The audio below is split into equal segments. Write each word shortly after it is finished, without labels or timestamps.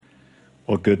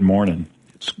Well, good morning.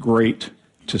 It's great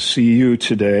to see you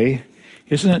today.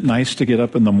 Isn't it nice to get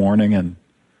up in the morning and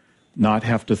not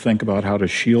have to think about how to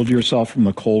shield yourself from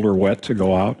the cold or wet to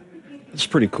go out? It's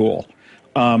pretty cool.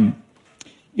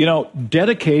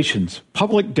 Dedications,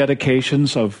 public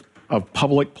dedications of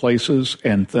public places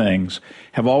and things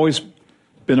have always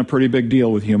been a pretty big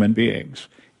deal with human beings.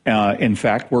 In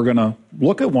fact, we're going to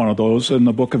look at one of those in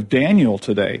the book of Daniel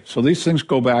today. So these things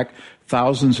go back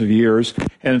thousands of years,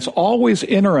 and it's always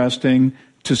interesting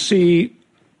to see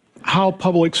how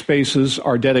public spaces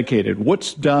are dedicated,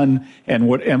 what's done, and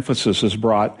what emphasis is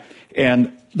brought.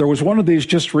 And there was one of these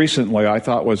just recently I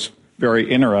thought was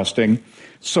very interesting.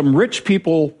 Some rich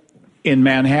people in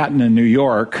Manhattan and New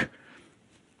York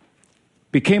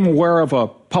became aware of a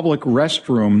public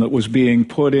restroom that was being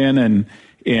put in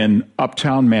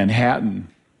uptown Manhattan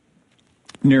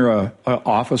near a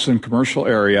office and commercial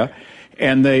area,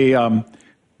 and they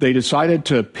decided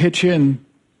to pitch in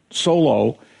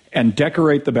solo and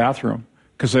decorate the bathroom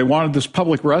because they wanted this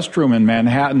public restroom in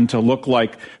Manhattan to look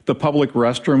like the public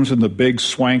restrooms in the big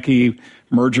swanky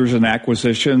mergers and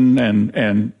acquisition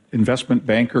and investment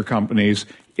banker companies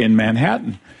in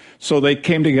Manhattan. So they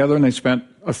came together and they spent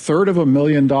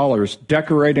 $350,000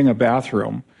 decorating a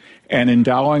bathroom and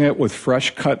endowing it with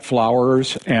fresh cut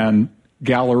flowers and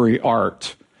gallery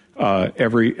art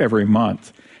every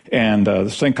month. And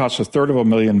this thing costs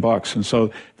 $350,000. And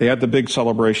so they had the big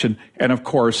celebration. And of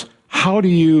course, how do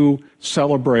you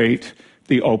celebrate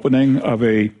the opening of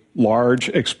a large,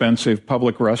 expensive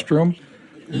public restroom?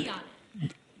 Pee on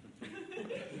it.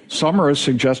 Summer has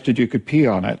suggested you could pee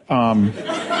on it.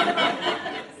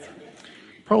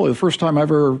 Probably the first time I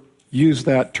ever used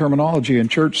that terminology in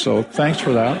church, so thanks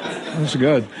for that. That was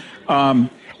good.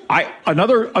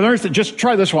 Another thing, just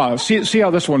try this one. See how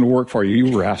this one will work for you.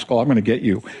 You rascal, I'm going to get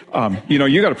you.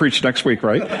 You got to preach next week,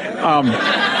 right?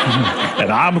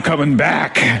 And I'm coming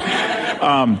back.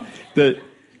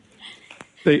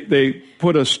 They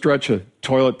put a stretch of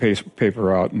toilet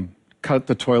paper out and cut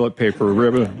the toilet paper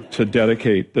ribbon to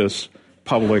dedicate this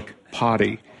public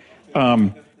potty.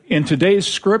 In today's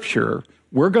scripture,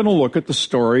 we're going to look at the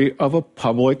story of a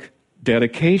public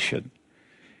dedication.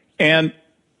 And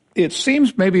it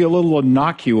seems maybe a little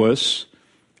innocuous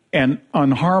and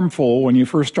unharmful when you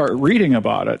first start reading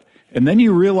about it. And then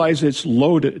you realize it's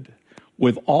loaded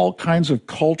with all kinds of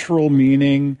cultural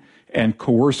meaning and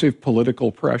coercive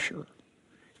political pressure.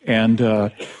 And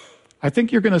I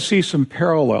think you're going to see some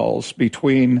parallels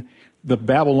between the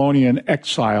Babylonian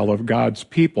exile of God's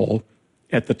people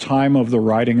at the time of the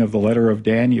writing of the letter of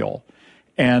Daniel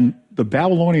and the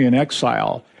Babylonian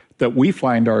exile that we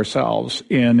find ourselves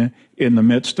in the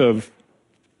midst of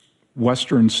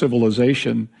Western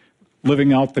civilization,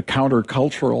 living out the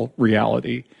countercultural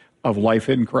reality of life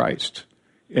in Christ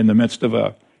in the midst of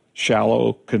a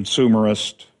shallow,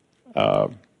 consumerist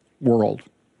world,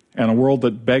 and a world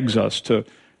that begs us to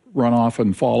run off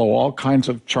and follow all kinds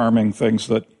of charming things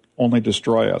that only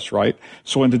destroy us, right?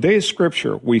 So in today's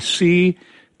scripture, we see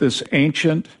this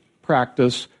ancient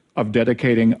practice of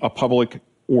dedicating a public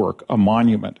work, a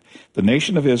monument. The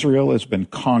nation of Israel has been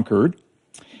conquered,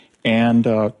 and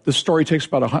this story takes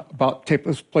place about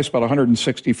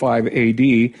 165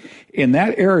 A.D. In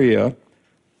that area,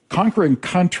 conquering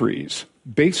countries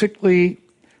basically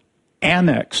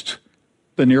annexed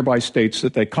the nearby states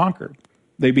that they conquered.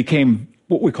 They became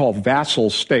what we call vassal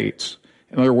states.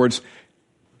 In other words,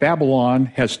 Babylon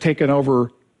has taken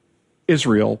over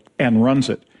Israel and runs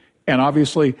it. And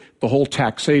obviously, the whole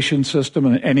taxation system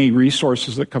and any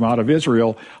resources that come out of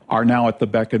Israel are now at the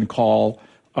beck and call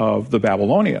of the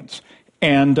Babylonians.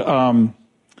 And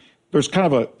there's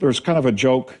kind of a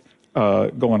joke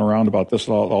going around about this.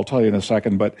 I'll tell you in a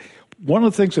second. But one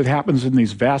of the things that happens in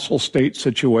these vassal state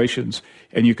situations,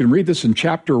 and you can read this in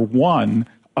chapter 1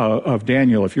 of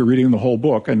Daniel if you're reading the whole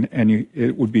book, and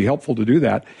it would be helpful to do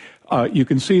that. You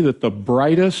can see that the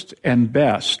brightest and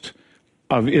best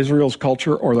of Israel's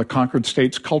culture or the conquered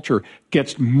state's culture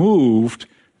gets moved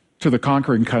to the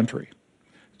conquering country.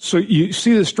 So you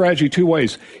see this strategy two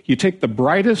ways. You take the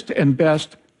brightest and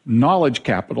best knowledge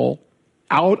capital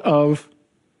out of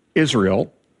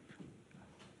Israel,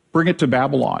 bring it to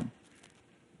Babylon.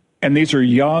 And these are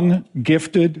young,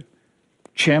 gifted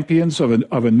champions of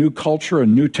a new culture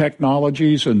and new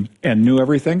technologies and new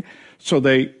everything. So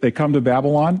they come to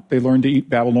Babylon, they learn to eat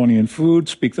Babylonian food,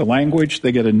 speak the language,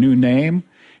 they get a new name,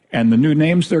 and the new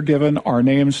names they're given are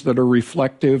names that are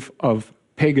reflective of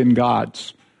pagan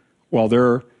gods, while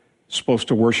they're supposed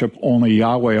to worship only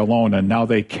Yahweh alone, and now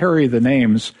they carry the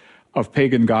names of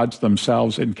pagan gods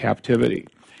themselves in captivity.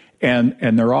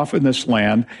 and they're off in this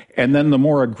land. And then the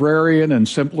more agrarian and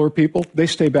simpler people, they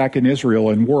stay back in Israel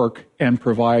and work and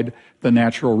provide the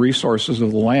natural resources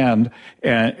of the land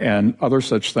and other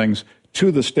such things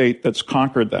to the state that's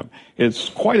conquered them. It's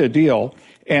quite a deal.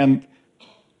 And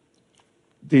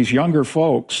these younger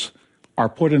folks are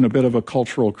put in a bit of a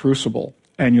cultural crucible.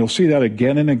 And you'll see that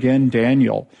again and again,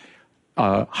 Daniel.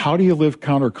 How do you live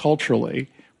counterculturally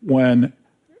when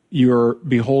you're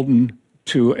beholden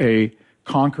to a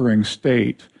conquering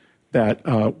state that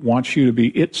wants you to be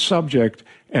its subject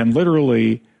and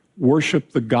literally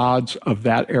worship the gods of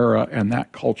that era and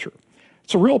that culture?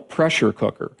 It's a real pressure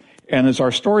cooker. And as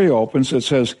our story opens, it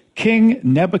says, King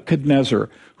Nebuchadnezzar,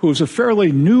 who's a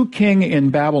fairly new king in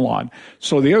Babylon.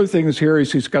 So the other thing is here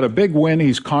is he's got a big win.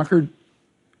 He's conquered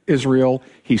Israel.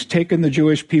 He's taken the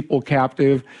Jewish people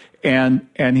captive, and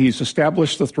he's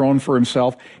established the throne for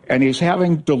himself, and he's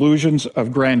having delusions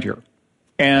of grandeur.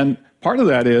 And part of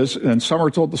that is, and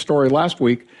Summer told the story last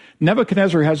week,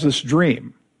 Nebuchadnezzar has this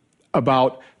dream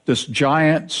about this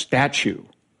giant statue.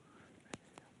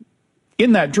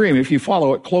 In that dream, if you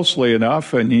follow it closely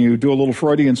enough and you do a little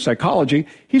Freudian psychology,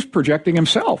 he's projecting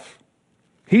himself.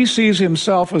 He sees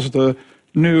himself as the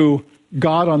new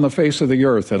God on the face of the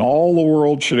earth, and all the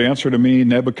world should answer to me,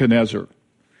 Nebuchadnezzar.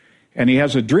 And he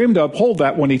has a dream to uphold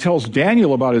that. When he tells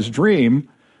Daniel about his dream,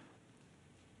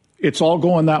 it's all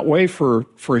going that way for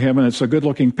him, and it's a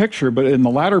good-looking picture. But in the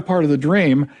latter part of the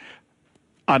dream,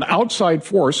 an outside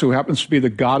force, who happens to be the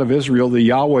God of Israel, the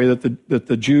Yahweh that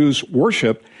the Jews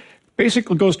worship,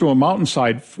 basically goes to a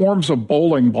mountainside, forms a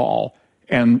bowling ball,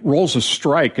 and rolls a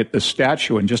strike at this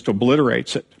statue and just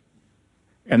obliterates it.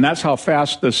 And that's how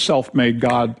fast this self-made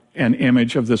God and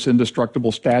image of this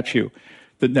indestructible statue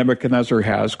that Nebuchadnezzar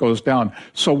has goes down.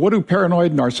 So what do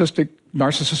paranoid,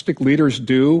 narcissistic leaders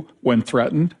do when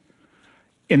threatened?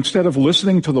 Instead of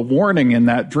listening to the warning in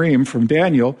that dream from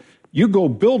Daniel, you go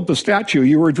build the statue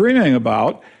you were dreaming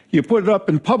about, you put it up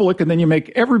in public, and then you make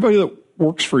everybody that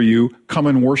works for you come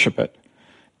and worship it.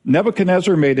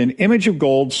 Nebuchadnezzar made an image of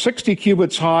gold, 60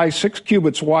 cubits high, 6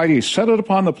 cubits wide. He set it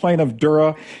upon the plain of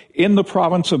Dura in the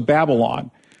province of Babylon.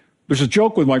 There's a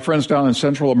joke with my friends down in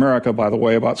Central America, by the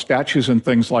way, about statues and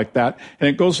things like that. And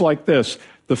it goes like this.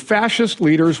 The fascist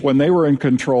leaders, when they were in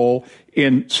control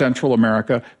in Central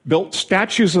America, built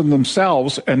statues of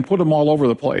themselves and put them all over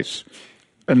the place.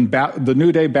 And the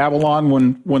New Day Babylon,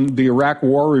 when the Iraq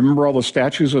War, remember all the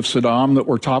statues of Saddam that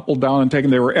were toppled down and taken?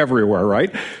 They were everywhere,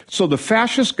 right? So the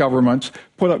fascist governments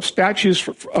put up statues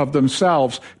of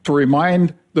themselves to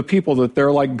remind the people that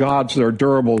they're like gods, they're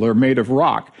durable, they're made of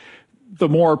rock. The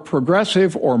more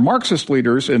progressive or Marxist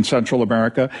leaders in Central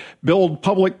America build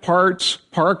public parks,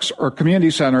 or community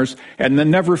centers, and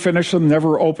then never finish them,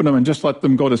 never open them, and just let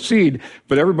them go to seed.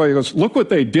 But everybody goes, look what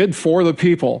they did for the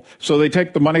people. So they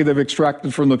take the money they've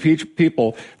extracted from the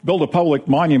people, build a public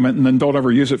monument, and then don't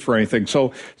ever use it for anything.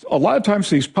 So a lot of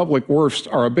times these public works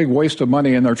are a big waste of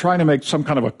money, and they're trying to make some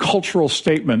kind of a cultural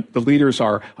statement, the leaders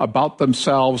are, about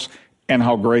themselves and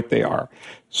how great they are.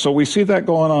 So we see that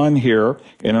going on here.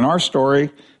 And in our story,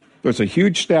 there's a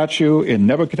huge statue in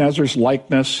Nebuchadnezzar's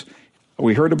likeness.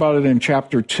 We heard about it in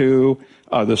chapter 2,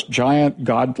 this giant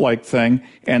godlike thing.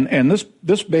 And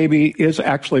this baby is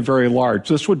actually very large.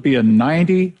 This would be a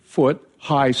 90-foot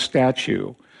high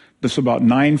statue. This is about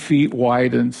 9 feet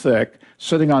wide and thick,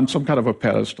 sitting on some kind of a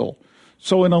pedestal.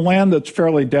 So in a land that's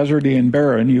fairly deserty and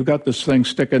barren, you've got this thing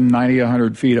sticking 90,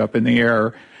 100 feet up in the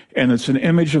air, and it's an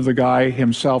image of the guy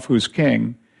himself who's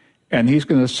king. And he's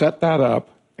going to set that up,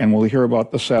 and we'll hear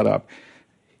about the setup.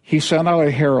 He sent out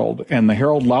a herald, and the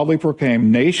herald loudly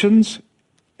proclaimed, nations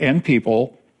and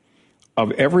people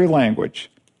of every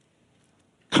language,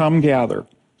 come gather.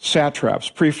 Satraps,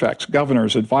 prefects,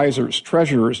 governors, advisors,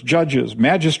 treasurers, judges,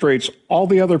 magistrates, all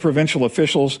the other provincial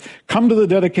officials, come to the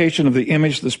dedication of the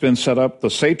image that's been set up. The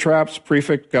satraps,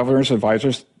 prefects, governors,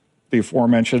 advisors, the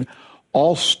aforementioned,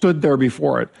 all stood there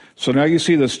before it. So now you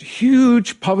see this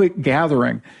huge public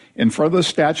gathering in front of the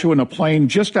statue in a plain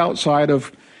just outside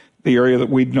of the area that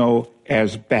we'd know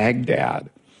as Baghdad.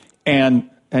 And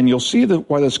you'll see that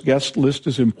why this guest list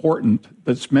is important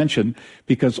that's mentioned,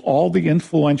 because all the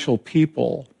influential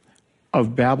people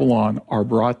of Babylon are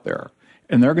brought there.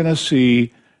 And they're going to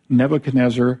see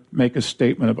Nebuchadnezzar make a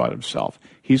statement about himself.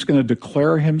 He's going to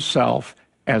declare himself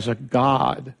as a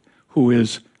god who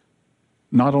is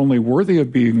not only worthy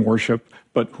of being worshipped,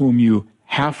 but whom you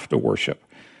have to worship.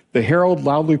 The herald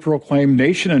loudly proclaimed,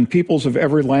 nation and peoples of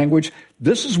every language,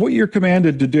 this is what you're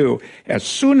commanded to do. As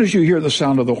soon as you hear the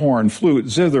sound of the horn, flute,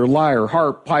 zither, lyre,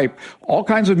 harp, pipe, all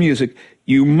kinds of music,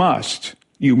 you must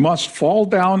fall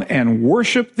down and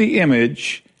worship the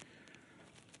image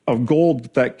of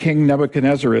gold that King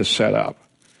Nebuchadnezzar has set up.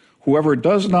 Whoever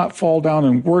does not fall down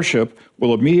and worship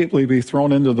will immediately be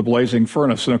thrown into the blazing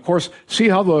furnace. And of course, see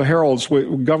how the heralds,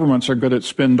 governments are good at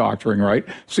spin doctoring, right?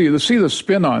 See the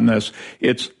spin on this.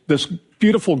 It's this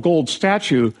beautiful gold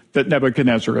statue that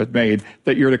Nebuchadnezzar had made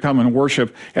that you're to come and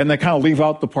worship. And they kind of leave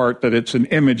out the part that it's an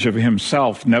image of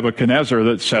himself, Nebuchadnezzar,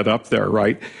 that's set up there,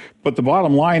 right? But the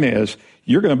bottom line is,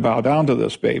 you're going to bow down to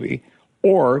this baby,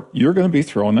 or you're going to be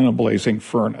thrown in a blazing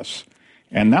furnace.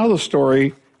 And now the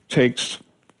story takes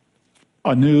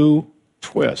a new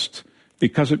twist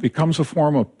because it becomes a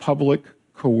form of public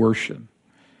coercion.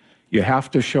 You have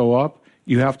to show up.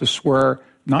 You have to swear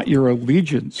not your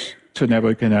allegiance to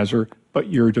Nebuchadnezzar, but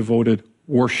your devoted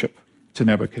worship to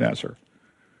Nebuchadnezzar.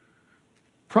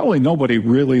 Probably nobody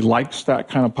really likes that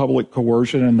kind of public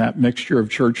coercion and that mixture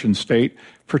of church and state,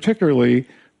 particularly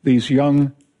these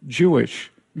young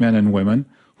Jewish men and women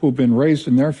who've been raised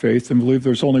in their faith and believe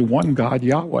there's only one God,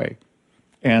 Yahweh.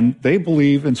 And they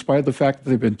believe, in spite of the fact that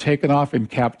they've been taken off in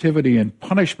captivity and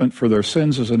punishment for their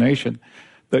sins as a nation,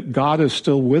 that God is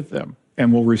still with them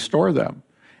and will restore them.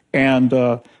 And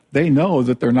they know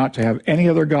that they're not to have any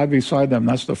other God beside them.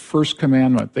 That's the first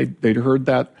commandment. They'd heard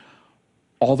that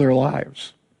all their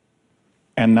lives.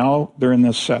 And now they're in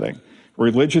this setting.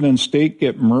 Religion and state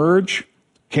get merged.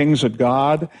 King's a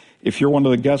god. If you're one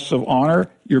of the guests of honor,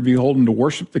 you're beholden to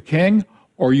worship the king,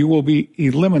 or you will be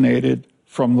eliminated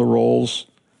from the roles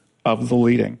of the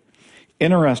leading.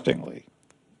 Interestingly,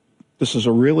 this is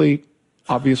a really,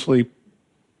 obviously,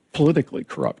 politically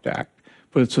corrupt act,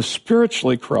 but it's a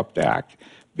spiritually corrupt act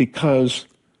because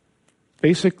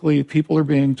basically people are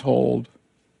being told,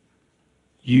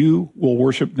 you will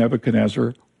worship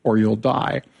Nebuchadnezzar or you'll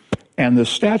die. And the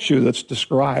statue that's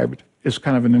described is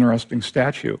kind of an interesting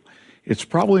statue. It's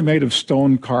probably made of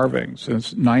stone carvings, and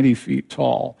it's 90 feet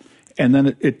tall. And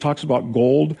then it talks about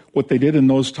gold. What they did in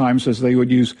those times is they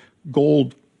would use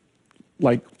gold,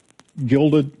 like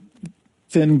gilded,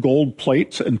 thin gold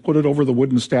plates, and put it over the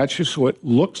wooden statue so it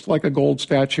looks like a gold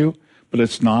statue, but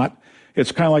it's not.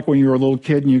 It's kind of like when you were a little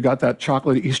kid and you got that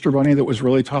chocolate Easter bunny that was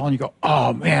really tall, and you go,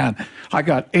 oh man, I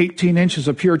got 18 inches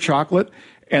of pure chocolate.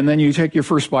 And then you take your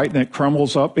first bite and it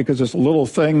crumbles up because it's a little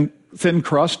thin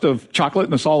crust of chocolate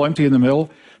and it's all empty in the middle.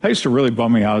 That used to really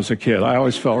bum me out as a kid. I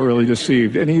always felt really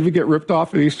deceived. Any of you get ripped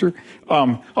off at Easter?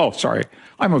 Sorry.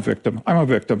 I'm a victim.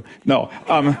 No.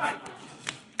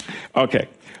 Okay.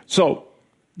 So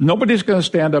nobody's going to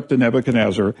stand up to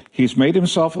Nebuchadnezzar. He's made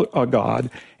himself a god.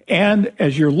 And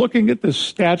as you're looking at this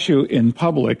statue in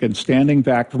public and standing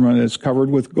back from it, it's covered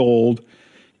with gold,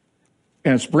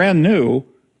 and it's brand new,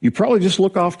 you probably just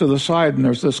look off to the side and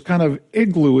there's this kind of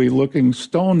igloo-y looking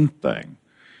stone thing.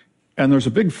 And there's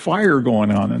a big fire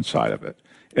going on inside of it.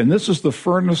 And this is the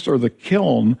furnace or the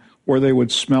kiln where they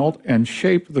would smelt and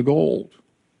shape the gold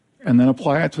and then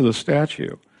apply it to the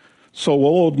statue. So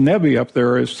old Nebi up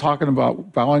there is talking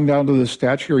about bowing down to the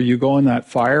statue, or you go in that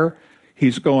fire.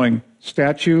 He's going,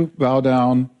 statue, bow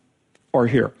down, or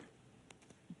here.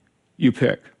 You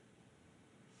pick.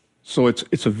 So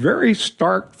it's a very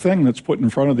stark thing that's put in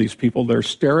front of these people. They're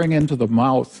staring into the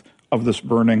mouth of this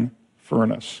burning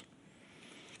furnace.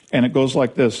 And it goes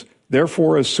like this.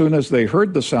 Therefore, as soon as they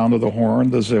heard the sound of the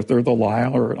horn, the zither, the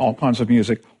lyre, or all kinds of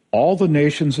music, all the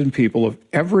nations and people of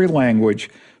every language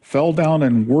fell down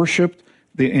and worshipped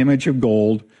the image of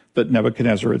gold that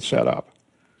Nebuchadnezzar had set up.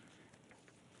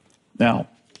 Now,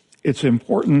 it's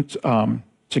important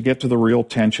to get to the real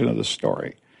tension of the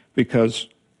story, because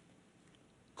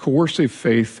coercive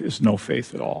faith is no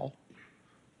faith at all.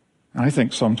 And I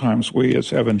think sometimes we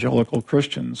as evangelical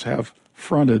Christians have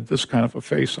fronted this kind of a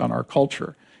face on our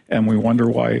culture, and we wonder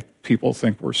why people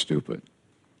think we're stupid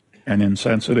and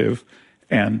insensitive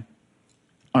and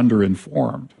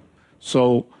underinformed.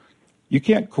 So you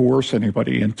can't coerce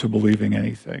anybody into believing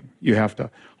anything. You have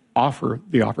to offer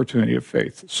the opportunity of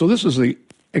faith. So this is the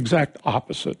exact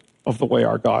opposite of the way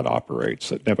our God operates,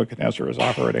 that Nebuchadnezzar is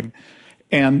operating.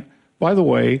 And by the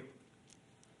way,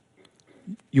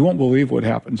 you won't believe what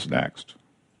happens next,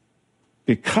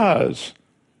 because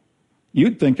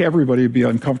you'd think everybody would be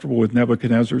uncomfortable with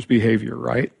Nebuchadnezzar's behavior,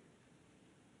 right?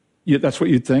 That's what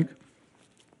you'd think.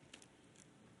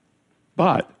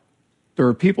 But there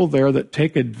are people there that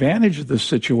take advantage of this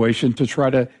situation to try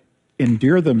to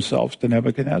endear themselves to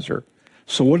Nebuchadnezzar.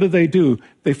 So what do?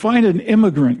 They find an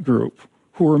immigrant group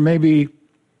who are maybe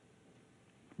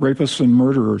rapists and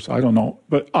murderers, I don't know.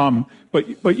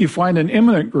 But you find an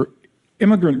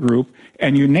immigrant group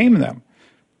and you name them.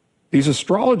 these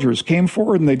astrologers came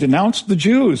forward and they denounced the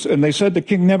Jews, and they said to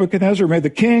King Nebuchadnezzar, "May the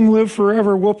king live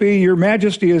forever, whoopee. Your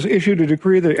majesty has issued a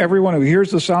decree that everyone who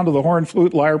hears the sound of the horn,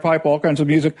 flute, lyre, pipe, all kinds of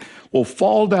music, will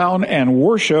fall down and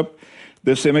worship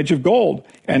this image of gold.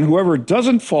 And whoever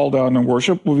doesn't fall down and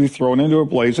worship will be thrown into a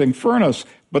blazing furnace.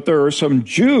 But there are some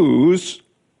Jews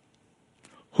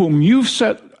whom you've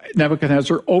set,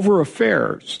 Nebuchadnezzar, over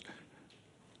affairs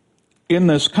in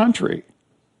this country,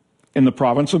 in the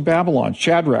province of Babylon,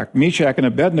 Shadrach, Meshach, and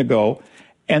Abednego,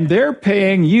 and they're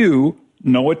paying you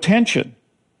no attention.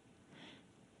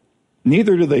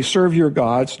 Neither do they serve your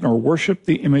gods nor worship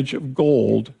the image of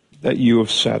gold that you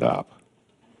have set up."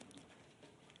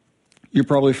 You're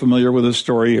probably familiar with this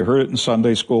story. You heard it in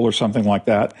Sunday school or something like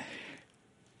that.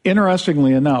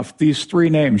 Interestingly enough, these three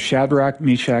names, Shadrach,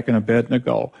 Meshach, and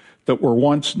Abednego, that were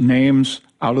once names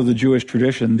out of the Jewish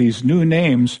tradition, these new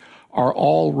names are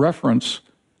all reference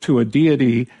to a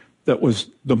deity that was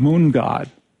the moon god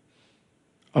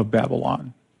of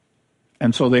Babylon.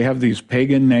 And so they have these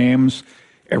pagan names.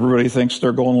 Everybody thinks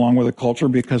they're going along with the culture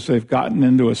because they've gotten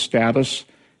into a status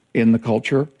in the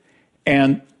culture.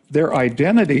 And their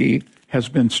identity has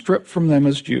been stripped from them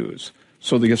as Jews.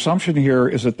 So the assumption here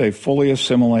is that they've fully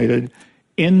assimilated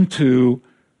into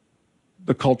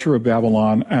the culture of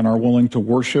Babylon and are willing to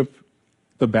worship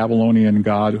the Babylonian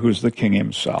god who's the king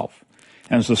himself.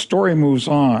 And as the story moves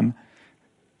on,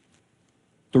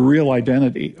 the real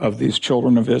identity of these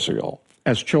children of Israel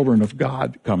as children of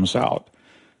God comes out.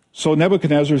 So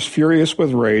Nebuchadnezzar's furious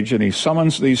with rage, and he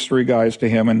summons these three guys to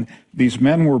him, and these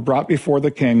men were brought before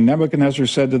the king. Nebuchadnezzar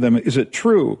said to them, "Is it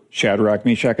true, Shadrach,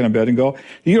 Meshach, and Abednego,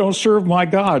 you don't serve my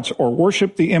gods or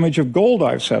worship the image of gold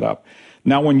I've set up?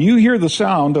 Now, when you hear the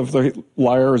sound of the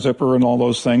lyre, zipper, and all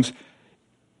those things,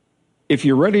 if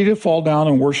you're ready to fall down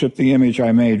and worship the image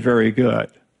I made, very good.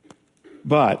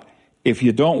 But if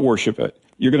you don't worship it,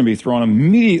 you're going to be thrown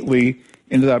immediately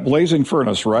into that blazing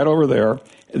furnace right over there.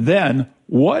 Then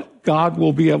what God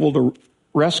will be able to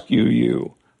rescue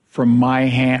you from my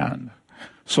hand?"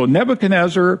 So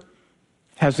Nebuchadnezzar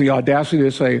has the audacity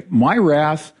to say, "My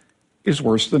wrath is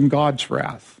worse than God's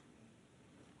wrath.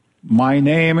 My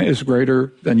name is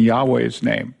greater than Yahweh's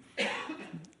name.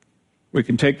 We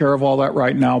can take care of all that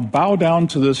right now. Bow down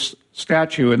to this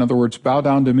statue. In other words, bow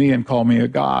down to me and call me a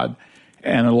god,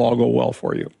 and it'll all go well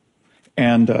for you."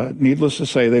 And needless to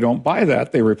say, they don't buy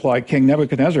that. They reply, "King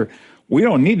Nebuchadnezzar, we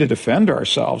don't need to defend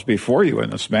ourselves before you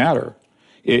in this matter.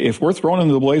 If we're thrown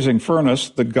into the blazing furnace,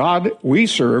 the God we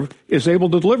serve is able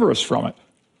to deliver us from it.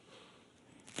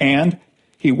 And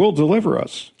he will deliver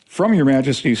us from your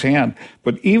majesty's hand.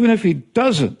 But even if he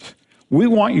doesn't, we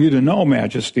want you to know,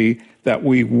 majesty, that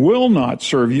we will not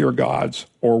serve your gods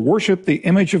or worship the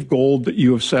image of gold that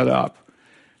you have set up."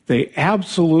 They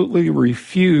absolutely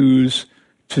refuse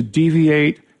to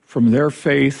deviate from their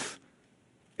faith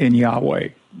in Yahweh,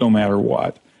 no matter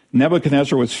what.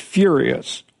 Nebuchadnezzar was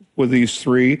furious with these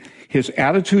three. His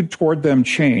attitude toward them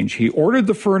changed. He ordered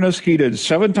the furnace heated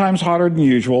 7 times hotter than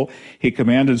usual. He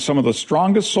commanded some of the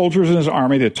strongest soldiers in his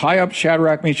army to tie up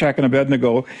Shadrach, Meshach, and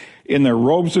Abednego in their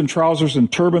robes and trousers and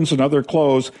turbans and other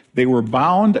clothes. They were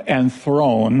bound and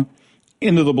thrown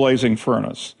into the blazing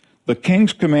furnace. The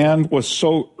king's command was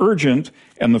so urgent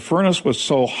and the furnace was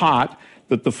so hot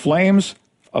that the flames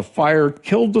of fire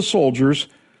killed the soldiers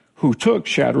who took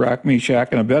Shadrach, Meshach,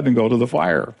 and Abednego to the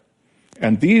fire.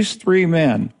 And these three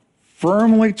men,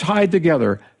 firmly tied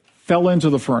together, fell into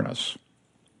the furnace.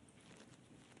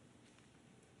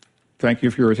 Thank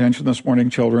you for your attention this morning,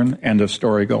 children. End of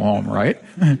story, go home, right?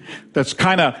 That's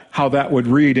kind of how that would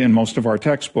read in most of our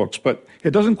textbooks, but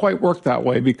it doesn't quite work that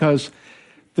way because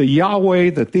the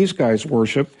Yahweh that these guys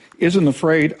worship isn't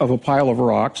afraid of a pile of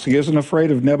rocks. He isn't afraid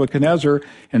of Nebuchadnezzar,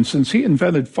 and since he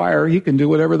invented fire, he can do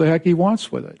whatever the heck he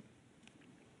wants with it.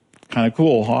 Kind of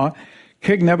cool, huh?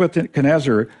 King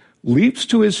Nebuchadnezzar leaps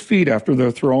to his feet after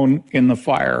they're thrown in the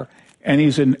fire, and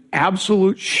he's in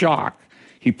absolute shock.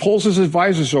 He pulls his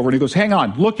advisors over and he goes, "Hang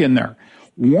on, look in there.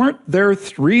 Weren't there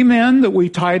 3 men that we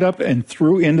tied up and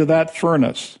threw into that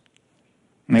furnace?"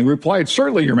 And they replied,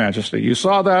 "Certainly, Your Majesty. You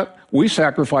saw that. We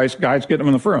sacrificed guys, get them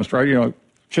in the furnace, right? You know,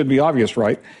 should be obvious,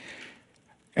 right?"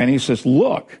 And he says,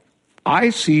 "Look, I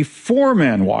see 4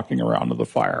 men walking around to the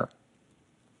fire.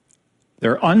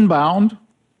 They're unbound.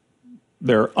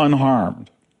 They're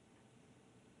unharmed."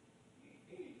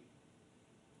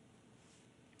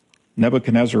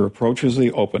 Nebuchadnezzar approaches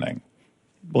the opening,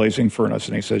 blazing furnace,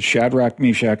 and he says, "Shadrach,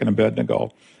 Meshach, and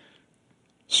Abednego,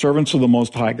 servants of the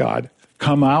Most High God,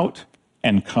 come out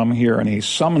and come here." And he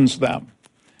summons them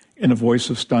in a voice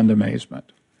of stunned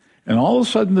amazement. And all of a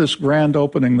sudden, this grand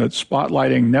opening that's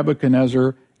spotlighting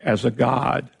Nebuchadnezzar as a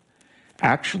god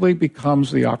actually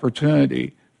becomes the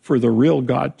opportunity for the real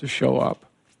God to show up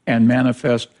and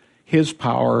manifest his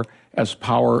power as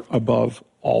power above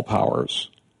all powers.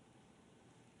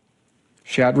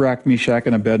 Shadrach, Meshach,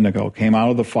 and Abednego came out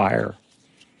of the fire.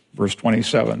 Verse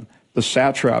 27. The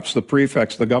satraps, the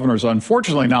prefects, the governors.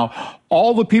 Unfortunately now,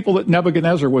 all the people that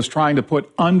Nebuchadnezzar was trying to put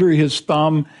under his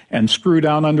thumb and screw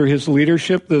down under his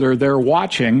leadership that are there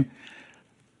watching,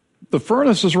 the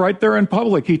furnace is right there in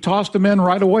public. He tossed them in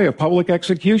right away, a public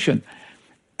execution.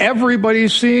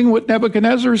 Everybody's seeing what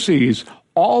Nebuchadnezzar sees.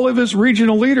 All of his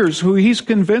regional leaders who he's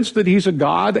convinced that he's a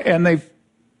god and they've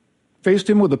faced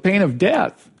him with the pain of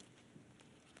death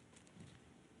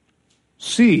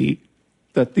see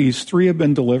that these three have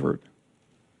been delivered.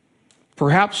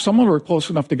 Perhaps some of them are close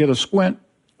enough to get a squint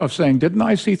of saying, didn't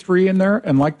I see three in there?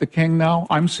 And like the king now,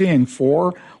 I'm seeing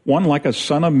four, one like a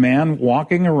son of man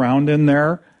walking around in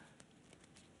there,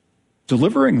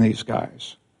 delivering these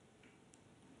guys.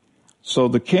 So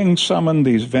the king summoned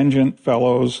these vengeant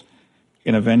fellows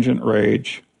in a vengeant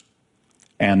rage,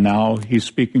 and now he's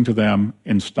speaking to them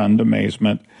in stunned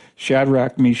amazement.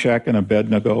 Shadrach, Meshach, and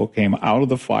Abednego came out of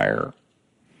the fire.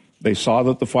 They saw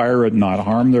that the fire had not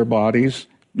harmed their bodies,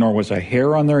 nor was a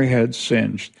hair on their heads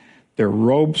singed. Their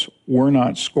robes were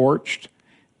not scorched,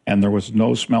 and there was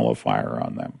no smell of fire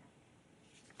on them.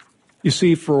 You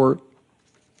see, for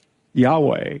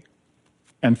Yahweh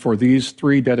and for these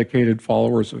three dedicated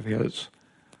followers of his,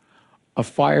 a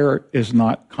fire is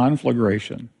not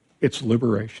conflagration, it's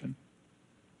liberation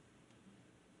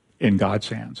in God's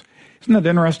hands. Isn't that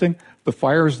interesting? The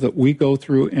fires that we go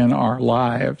through in our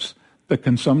lives that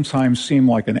can sometimes seem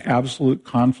like an absolute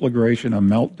conflagration, a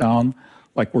meltdown,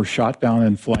 like we're shot down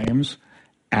in flames,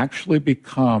 actually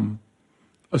become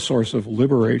a source of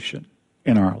liberation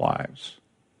in our lives.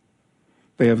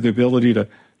 They have the ability to,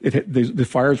 the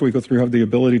fires we go through have the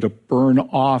ability to burn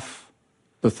off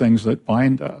the things that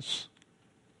bind us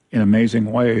in amazing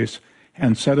ways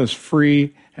and set us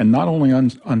free, and not only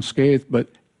unscathed, but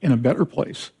in a better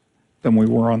place than we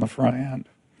were on the front end.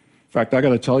 In fact, I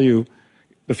got to tell you,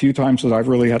 the few times that I've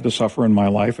really had to suffer in my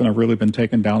life and I've really been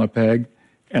taken down a peg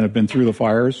and have been through the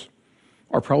fires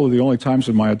are probably the only times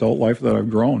in my adult life that I've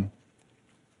grown.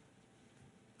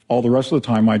 All the rest of the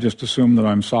time, I just assume that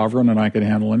I'm sovereign and I can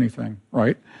handle anything,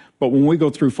 right? But when we go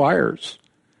through fires,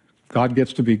 God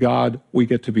gets to be God, we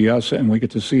get to be us, and we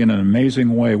get to see in an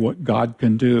amazing way what God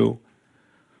can do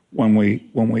when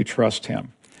we trust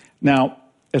him. Now,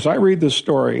 as I read this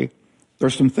story,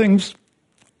 there's some things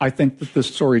I think that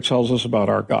this story tells us about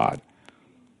our God.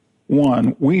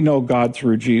 One, we know God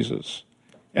through Jesus.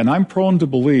 And I'm prone to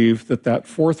believe that that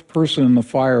fourth person in the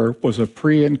fire was a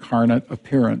pre-incarnate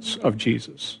appearance of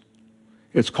Jesus.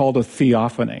 It's called a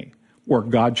theophany, where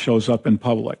God shows up in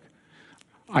public.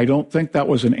 I don't think that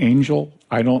was an angel.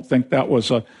 I don't think that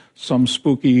was some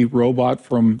spooky robot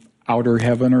from outer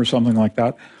heaven or something like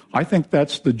that. I think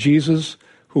that's the Jesus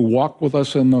who walked with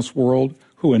us in this world,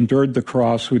 who endured the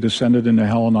cross, who descended into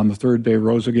hell, and on the third day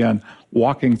rose again,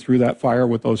 walking through that fire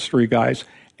with those three guys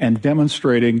and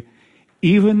demonstrating,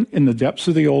 even in the depths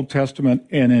of the Old Testament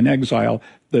and in exile,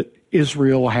 that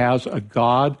Israel has a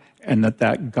God and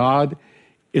that God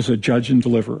is a judge and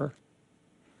deliverer.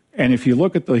 And if you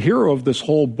look at the hero of this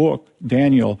whole book,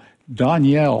 Daniel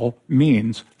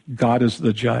means God is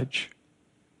the judge.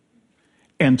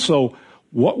 And so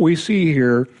what we see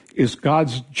here is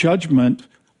God's judgment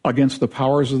against the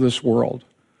powers of this world.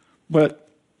 But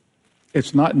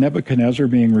it's not Nebuchadnezzar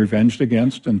being revenged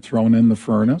against and thrown in the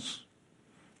furnace.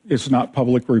 It's not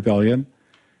public rebellion.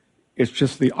 It's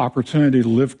just the opportunity to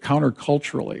live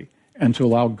counterculturally and to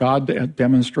allow God to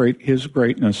demonstrate his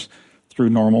greatness through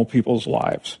normal people's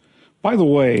lives. By the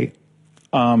way,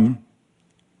 the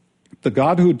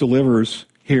God who delivers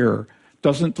here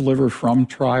doesn't deliver from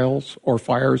trials or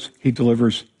fires. He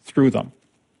delivers through them.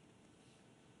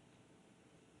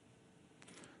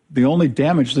 The only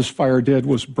damage this fire did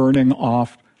was burning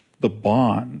off the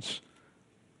bonds,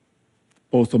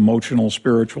 both emotional,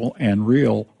 spiritual, and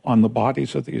real, on the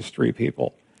bodies of these three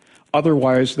people.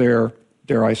 Otherwise, they're,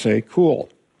 dare I say, cool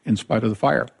in spite of the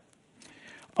fire.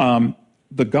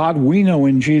 The God we know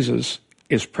in Jesus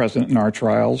is present in our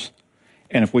trials,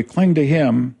 and if we cling to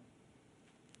him,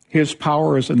 his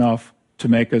power is enough to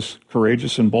make us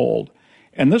courageous and bold.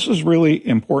 And this is really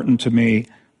important to me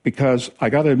because I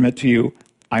got to admit to you,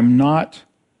 I'm not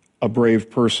a brave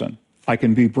person. I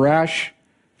can be brash,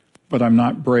 but I'm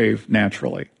not brave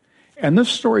naturally. And this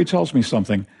story tells me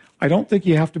something. I don't think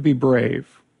you have to be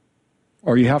brave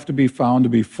or you have to be found to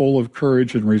be full of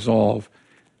courage and resolve.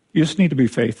 You just need to be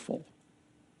faithful.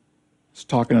 I was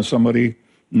talking to somebody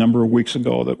a number of weeks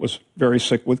ago that was very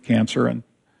sick with cancer, and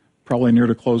probably near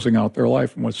to closing out their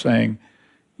life, and was saying,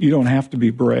 you don't have to be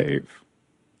brave.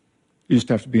 You just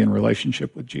have to be in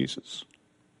relationship with Jesus.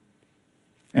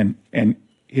 And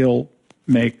he'll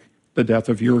make the death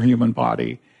of your human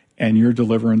body and your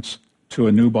deliverance to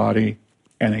a new body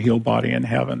and a healed body in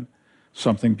heaven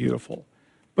something beautiful.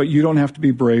 But you don't have to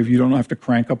be brave. You don't have to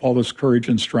crank up all this courage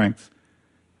and strength.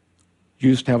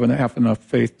 You just have enough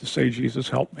faith to say, Jesus,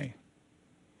 help me.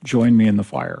 Join me in the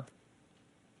fire.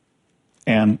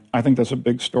 And I think that's a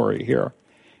big story here.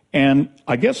 And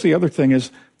I guess the other thing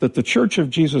is that the Church of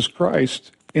Jesus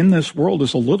Christ in this world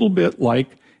is a little bit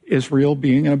like Israel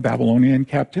being in a Babylonian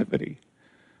captivity.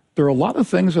 There are a lot of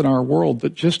things in our world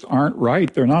that just aren't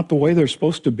right. They're not the way they're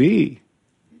supposed to be.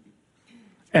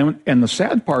 And the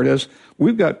sad part is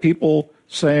we've got people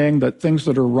saying that things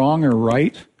that are wrong are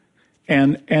right,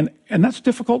 and that's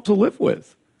difficult to live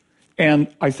with.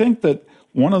 And I think that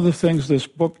one of the things this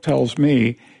book tells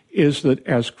me is that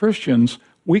as Christians,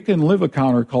 we can live a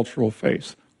countercultural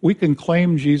faith. We can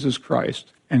claim Jesus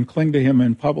Christ and cling to him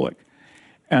in public.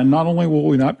 And not only will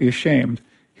we not be ashamed,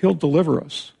 he'll deliver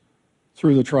us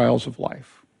through the trials of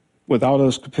life without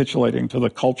us capitulating to the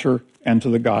culture and to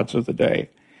the gods of the day.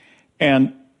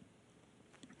 And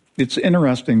it's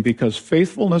interesting because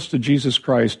faithfulness to Jesus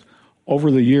Christ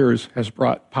over the years has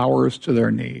brought powers to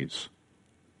their knees.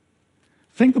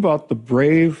 Think about the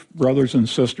brave brothers and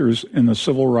sisters in the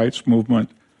civil rights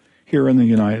movement here in the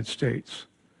United States.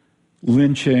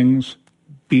 Lynchings,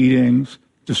 beatings,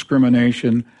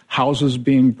 discrimination, houses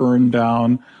being burned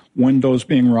down, windows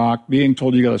being rocked, being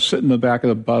told you got to sit in the back of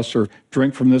the bus or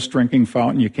drink from this drinking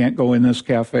fountain, you can't go in this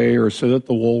cafe or sit at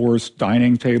the Woolworths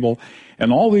dining table,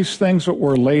 and all these things that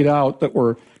were laid out that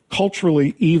were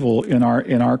culturally evil in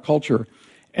our culture.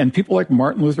 And people like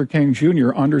Martin Luther King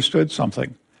Jr. understood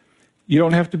something. You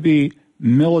don't have to be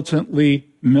militantly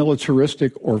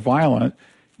militaristic or violent.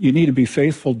 You need to be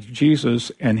faithful to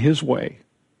Jesus and his way.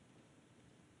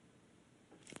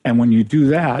 And when you do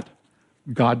that,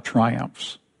 God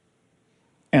triumphs.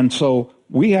 And so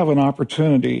we have an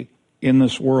opportunity in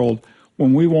this world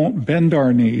when we won't bend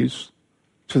our knees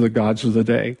to the gods of the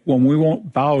day, when we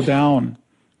won't bow down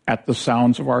at the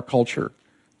sounds of our culture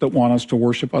that want us to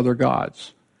worship other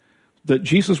gods, that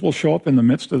Jesus will show up in the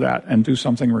midst of that and do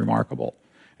something remarkable.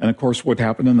 And of course, what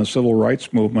happened in the civil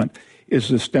rights movement is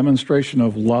this demonstration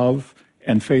of love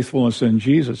and faithfulness in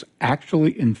Jesus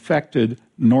actually infected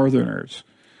Northerners.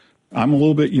 I'm a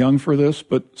little bit young for this,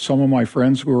 but some of my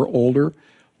friends who are older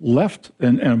left,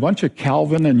 and a bunch of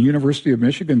Calvin and University of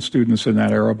Michigan students in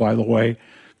that era, by the way,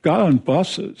 got on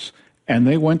buses, and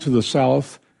they went to the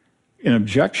South in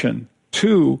objection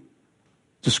to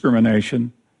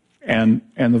discrimination and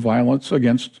the violence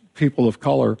against people of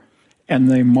color, and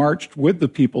they marched with the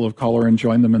people of color and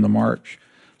joined them in the march.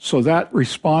 So that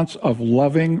response of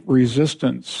loving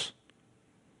resistance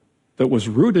that was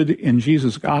rooted in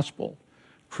Jesus' gospel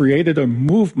created a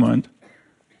movement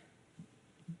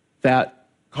that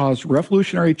caused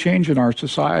revolutionary change in our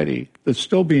society that's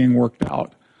still being worked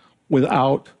out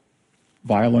without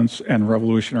violence and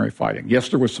revolutionary fighting. Yes,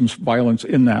 there was some violence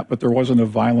in that, but there wasn't a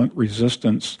violent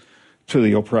resistance to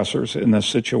the oppressors in this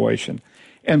situation.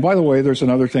 And by the way, there's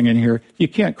another thing in here. You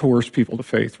can't coerce people to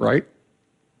faith, right?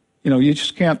 You know, you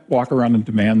just can't walk around and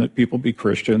demand that people be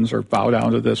Christians or bow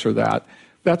down to this or that.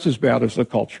 That's as bad as the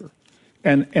culture.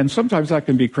 And sometimes that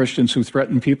can be Christians who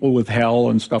threaten people with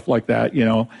hell and stuff like that. You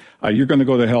know, you're going to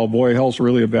go to hell. Boy, hell's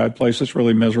really a bad place. It's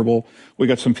really miserable. We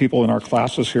got some people in our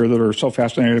classes here that are so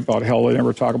fascinated about hell, they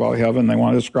never talk about heaven. They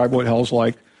want to describe what hell's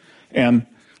like. And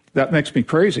that makes me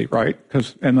crazy, right?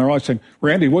 And they're always saying,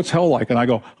 Randy, what's hell like? And I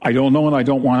go, I don't know and I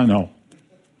don't want to know.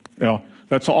 You know,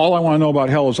 that's all I want to know about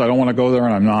hell is I don't want to go there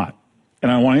and I'm not. And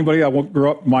I don't want anybody I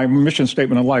grew up, my mission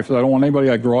statement in life is I don't want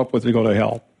anybody I grow up with to go to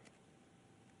hell.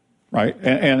 Right?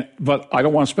 But I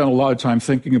don't want to spend a lot of time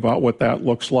thinking about what that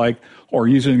looks like or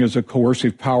using it as a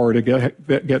coercive power to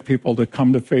get people to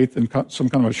come to faith in some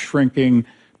kind of a shrinking,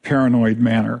 paranoid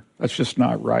manner. That's just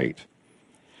not right.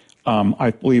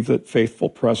 I believe that faithful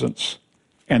presence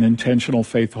and intentional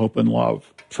faith, hope, and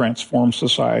love transform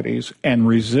societies and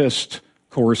resist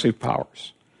coercive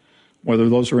powers, whether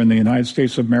those are in the United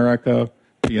States of America,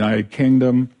 the United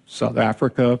Kingdom, South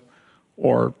Africa,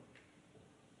 or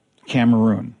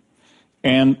Cameroon.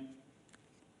 And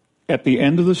at the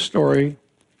end of the story,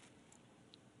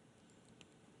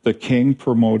 the king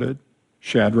promoted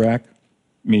Shadrach,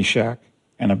 Meshach,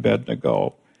 and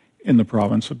Abednego in the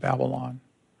province of Babylon.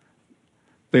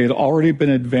 They had already been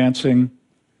advancing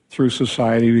through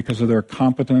society because of their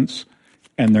competence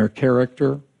and their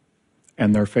character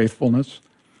and their faithfulness.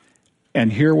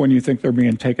 And here, when you think they're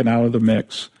being taken out of the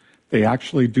mix, they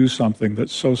actually do something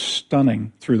that's so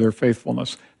stunning through their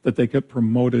faithfulness that they get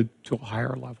promoted to a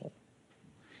higher level.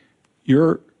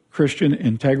 Your Christian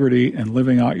integrity and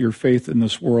living out your faith in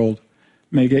this world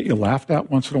may get you laughed at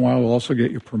once in a while, will also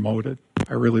get you promoted.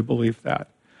 I really believe that.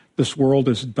 This world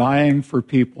is dying for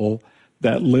people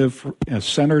that live a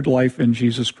centered life in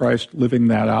Jesus Christ, living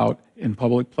that out in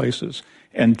public places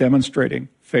and demonstrating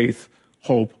faith,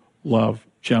 hope, love,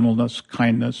 gentleness,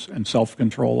 kindness, and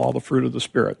self-control, all the fruit of the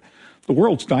Spirit. The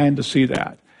world's dying to see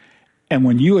that. And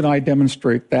when you and I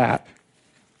demonstrate that,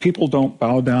 people don't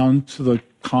bow down to the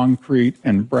concrete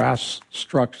and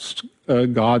brass-struck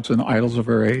gods and idols of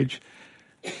our age.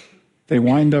 They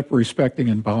wind up respecting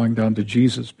and bowing down to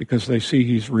Jesus because they see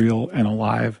he's real and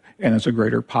alive and is a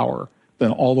greater power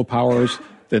than all the powers,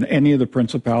 than any of the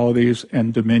principalities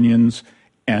and dominions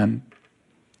and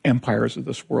empires of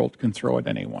this world can throw at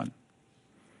anyone.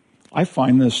 I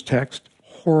find this text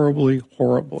horribly,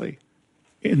 horribly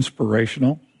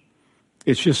inspirational.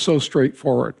 It's just so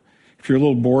straightforward. If you're a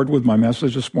little bored with my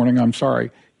message this morning, I'm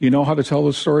sorry. You know how to tell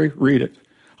the story? Read it.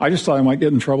 I just thought I might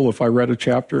get in trouble if I read a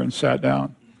chapter and sat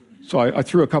down. So I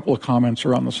threw a couple of comments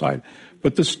around the side.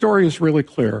 But the story is really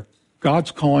clear.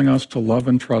 God's calling us to love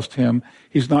and trust him.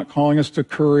 He's not calling us to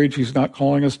courage. He's not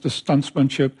calling us to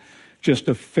stuntsmanship. Just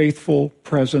a faithful,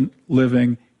 present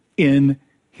living in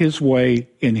his way,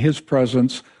 in his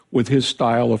presence, with his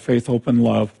style of faith, hope, and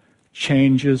love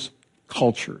changes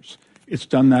cultures. It's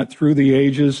done that through the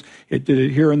ages. It did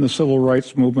it here in the civil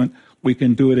rights movement. We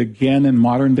can do it again in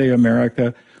modern day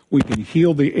America. We can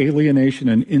heal the alienation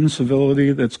and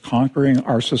incivility that's conquering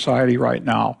our society right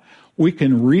now. We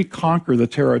can reconquer the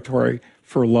territory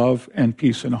for love and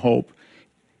peace and hope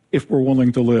if we're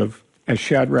willing to live as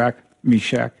Shadrach,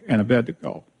 Meshach, and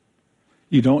Abednego.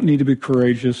 You don't need to be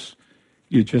courageous.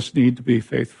 You just need to be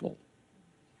faithful.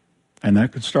 And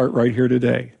that could start right here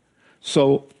today.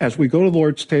 So as we go to the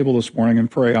Lord's table this morning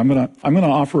and pray, I'm going to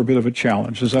offer a bit of a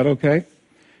challenge. Is that okay?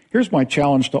 Here's my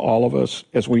challenge to all of us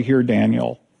as we hear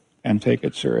Daniel and take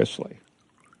it seriously.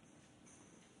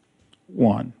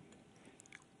 1,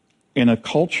 in a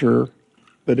culture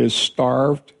that is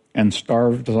starved and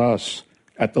starved us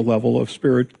at the level of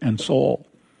spirit and soul,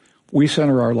 we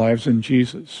center our lives in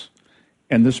Jesus.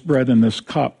 And this bread and this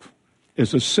cup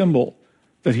is a symbol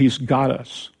that he's got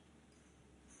us,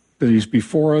 that he's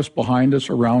before us, behind us,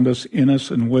 around us, in us,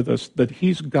 and with us, that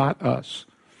he's got us.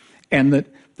 And that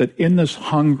in this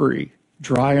hungry,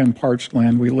 dry, and parched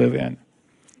land we live in,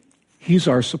 he's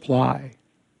our supply.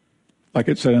 Like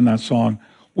it said in that song,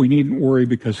 we needn't worry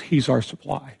because he's our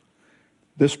supply.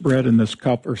 This bread and this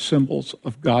cup are symbols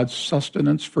of God's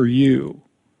sustenance for you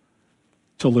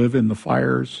to live in the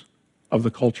fires of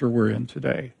the culture we're in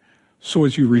today. So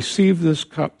as you receive this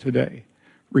cup today,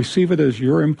 receive it as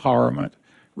your empowerment.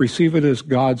 Receive it as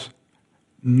God's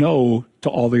no to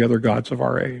all the other gods of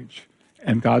our age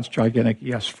and God's gigantic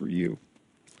yes for you.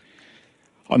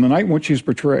 On the night in which he's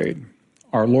betrayed,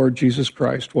 our Lord Jesus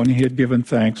Christ, when he had given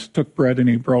thanks, took bread and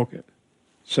he broke it,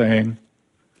 saying,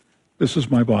 "This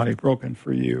is my body broken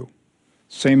for you."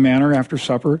 Same manner after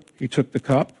supper, he took the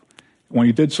cup. When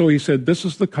he did so, he said, "This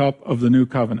is the cup of the new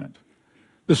covenant.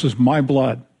 This is my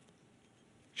blood,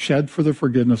 shed for the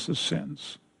forgiveness of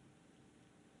sins."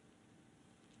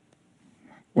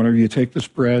 Whenever you take this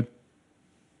bread,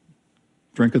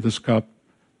 drink of this cup,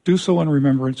 do so in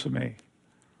remembrance of me.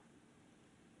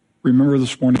 Remember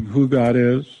this morning who God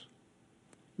is,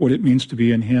 what it means to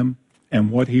be in him, and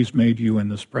what he's made you in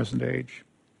this present age.